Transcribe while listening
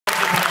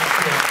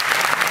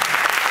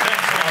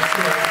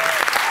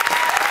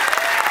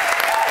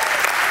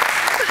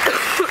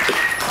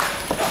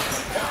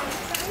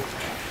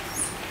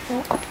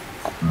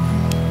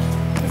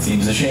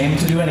ashamed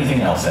to do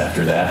anything else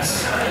after that.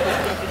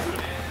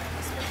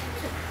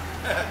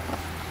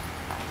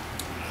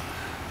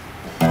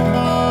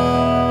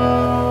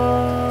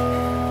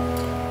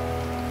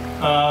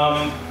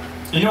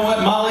 You know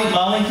what, Molly,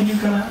 can you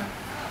come out?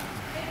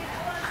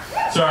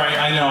 Sorry,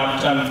 I know,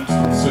 I'm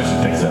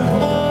switching things up a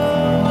little bit.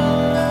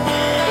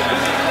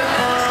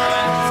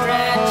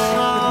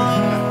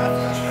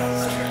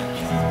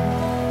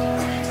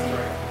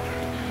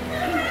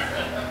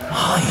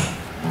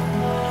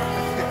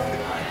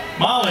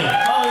 Molly, look.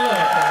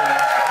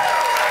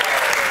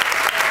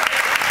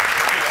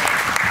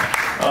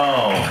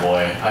 Oh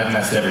boy, I've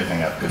messed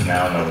everything up because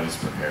now nobody's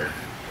prepared.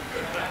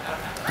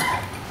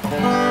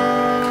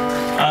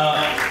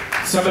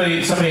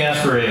 Somebody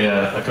asked for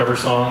a cover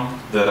song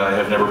that I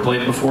have never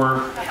played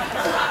before.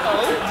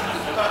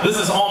 This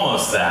is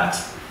almost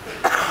that,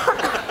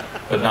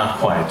 but not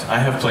quite. I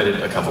have played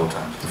it a couple of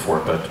times before,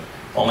 but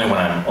only when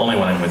I'm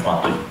with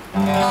Molly.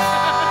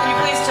 Can you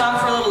please talk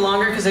for a little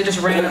longer because I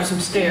just ran up some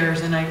stairs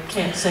and I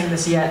can't sing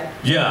this yet.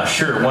 Yeah,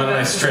 sure. Why don't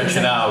I stretch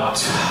it out?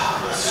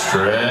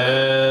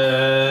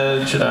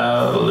 Stretch it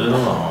out a little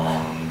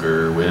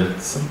longer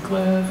with some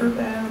clever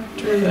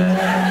banter there.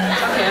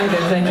 Okay, I'm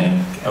good, thank you.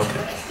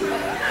 Okay.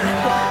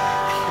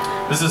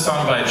 This is a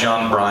song by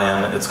Jon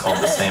Brion. It's called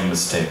The Same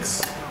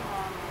Mistakes.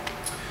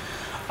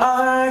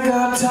 I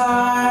got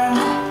tired.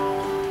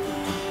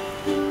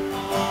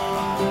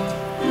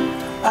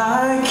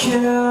 I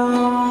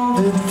killed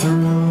it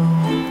through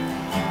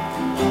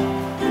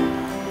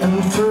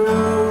and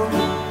through.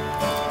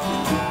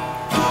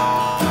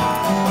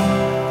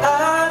 I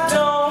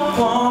don't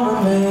want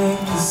to make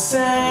the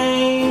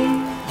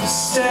same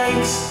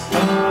mistakes,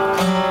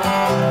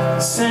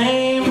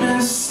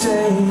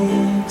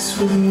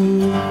 with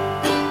you.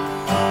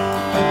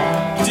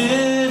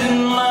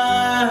 Didn't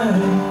lie,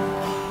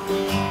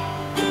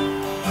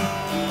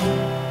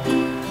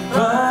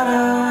 but I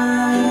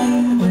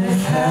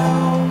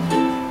withheld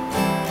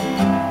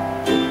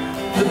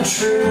the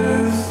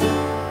truth.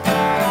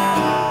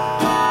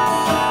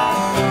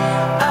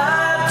 I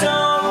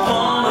don't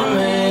want to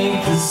make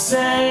the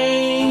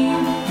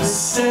same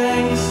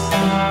mistakes,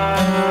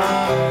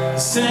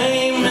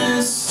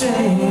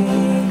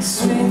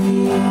 with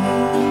you.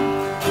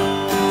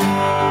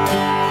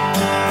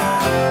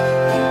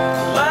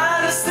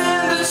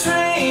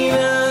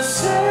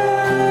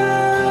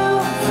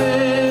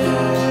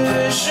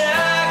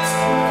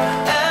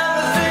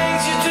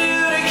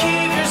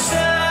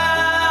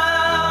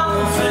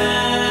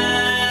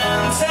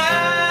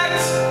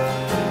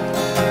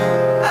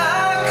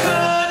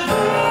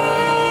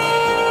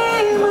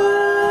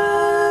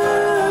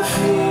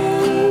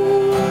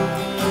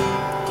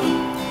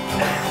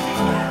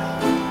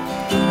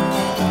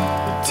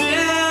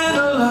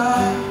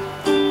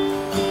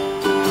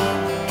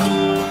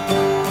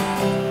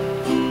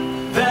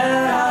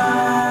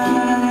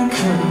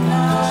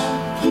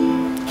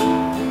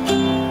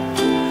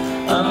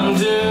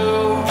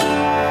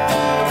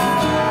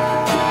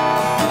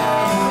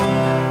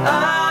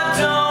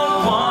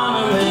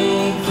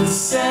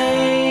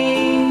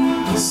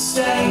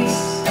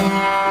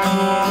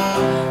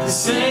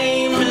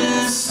 Same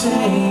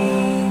mistakes